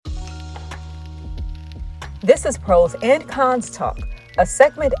This is Prose and Cons Talk, a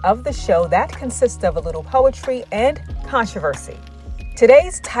segment of the show that consists of a little poetry and controversy.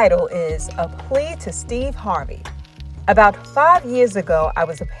 Today's title is A Plea to Steve Harvey. About 5 years ago, I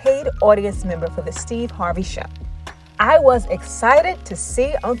was a paid audience member for the Steve Harvey Show. I was excited to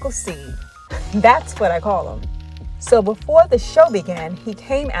see Uncle Steve. That's what I call him. So before the show began, he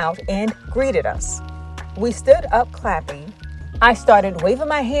came out and greeted us. We stood up clapping. I started waving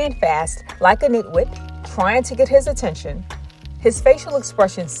my hand fast like a nitwit, trying to get his attention. His facial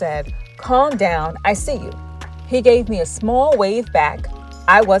expression said, "Calm down, I see you." He gave me a small wave back.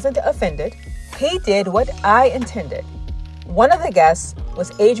 I wasn't offended. He did what I intended. One of the guests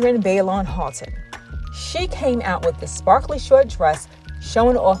was Adrienne Bailon Halton. She came out with the sparkly short dress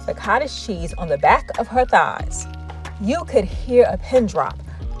showing off the cottage cheese on the back of her thighs. You could hear a pin drop.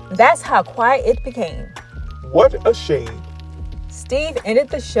 That's how quiet it became. What a shame. Steve ended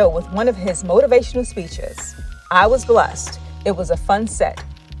the show with one of his motivational speeches. I was blessed. It was a fun set.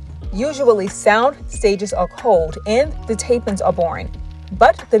 Usually sound stages are cold and the tapings are boring,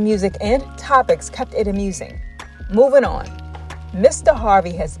 but the music and topics kept it amusing. Moving on. Mr.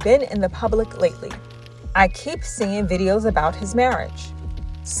 Harvey has been in the public lately. I keep seeing videos about his marriage.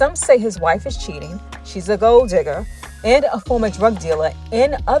 Some say his wife is cheating, she's a gold digger, and a former drug dealer,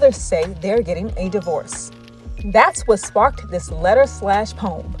 and others say they're getting a divorce. That's what sparked this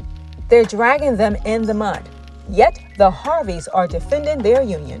letter/poem. They're dragging them in the mud. Yet the Harveys are defending their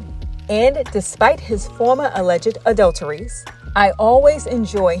union. And despite his former alleged adulteries, I always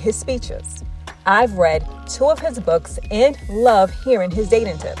enjoy his speeches. I've read 2 of his books and love hearing his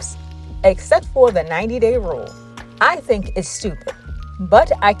dating tips. Except for the 90-day rule. I think it's stupid.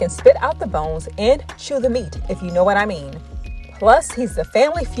 But I can spit out the bones and chew the meat, if you know what I mean. Plus, he's the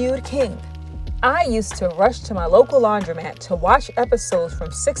Family Feud king. I used to rush to my local laundromat to watch episodes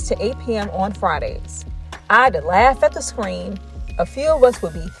from 6 to 8 p.m. on Fridays. I'd laugh at the screen. A few of us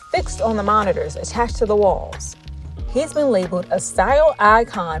would be fixed on the monitors attached to the walls. He's been labeled a style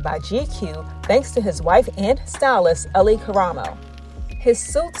icon by GQ thanks to his wife and stylist, Ellie Caramo. His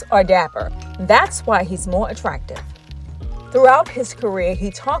suits are dapper. That's why he's more attractive. Throughout his career,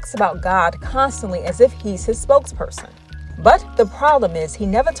 he talks about God constantly as if he's his spokesperson. But the problem is he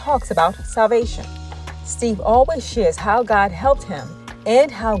never talks about salvation. Steve always shares how God helped him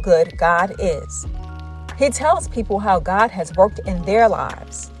and how good God is. He tells people how God has worked in their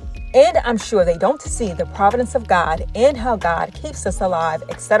lives. And I'm sure they don't see the providence of God and how God keeps us alive,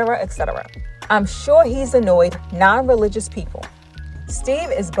 etc., etc. I'm sure he's annoyed non-religious people. Steve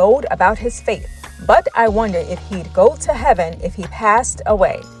is bold about his faith, but I wonder if he'd go to heaven if he passed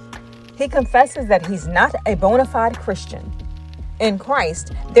away. He confesses that he's not a bona fide Christian. In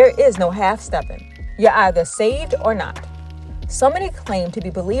Christ, there is no half-stepping. You're either saved or not. So many claim to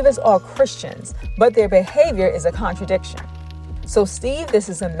be believers or Christians, but their behavior is a contradiction. So Steve, this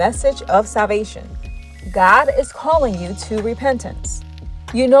is a message of salvation. God is calling you to repentance.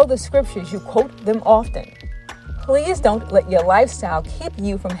 You know the scriptures, you quote them often. Please don't let your lifestyle keep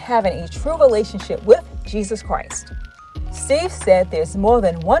you from having a true relationship with Jesus Christ. Steve said there's more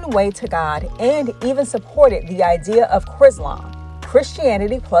than one way to God and even supported the idea of Chrislam,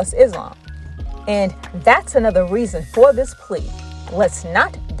 Christianity plus Islam. And that's another reason for this plea. Let's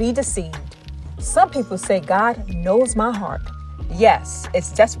not be deceived. Some people say God knows my heart. Yes,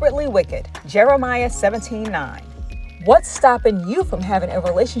 it's desperately wicked. Jeremiah 17:9. What's stopping you from having a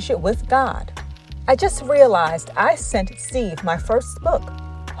relationship with God? I just realized I sent Steve my first book.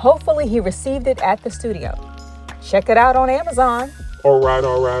 Hopefully he received it at the studio. Check it out on Amazon. All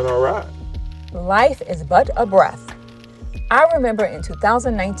right. Life is but a breath. I remember in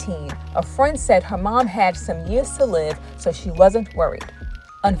 2019, a friend said her mom had some years to live, so she wasn't worried.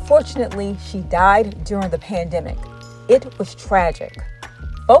 Unfortunately, she died during the pandemic. It was tragic.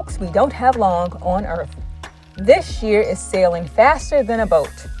 Folks, we don't have long on Earth. This year is sailing faster than a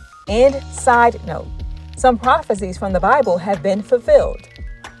boat. And side note, some prophecies from the Bible have been fulfilled.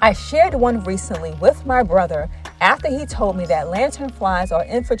 I shared one recently with my brother after he told me that lanternflies are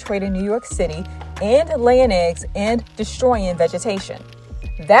infiltrating New York City and laying eggs and destroying vegetation.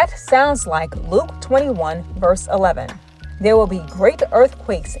 That sounds like Luke 21, verse 11. There will be great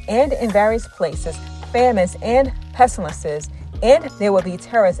earthquakes and in various places, famines and pestilences, and there will be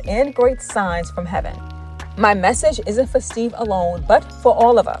terrors and great signs from heaven. My message isn't for Steve alone, but for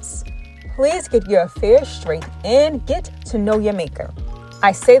all of us. Please get your affairs straight and get to know your maker.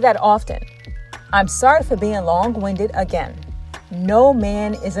 I say that often. I'm sorry for being long-winded again. No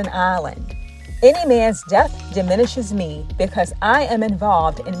man is an island. Any man's death diminishes me because I am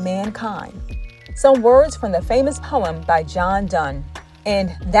involved in mankind. Some words from the famous poem by John Donne.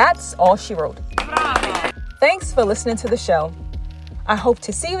 And that's all she wrote. Thanks for listening to the show. I hope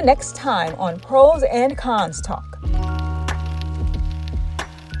to see you next time on Pros and Cons Talk.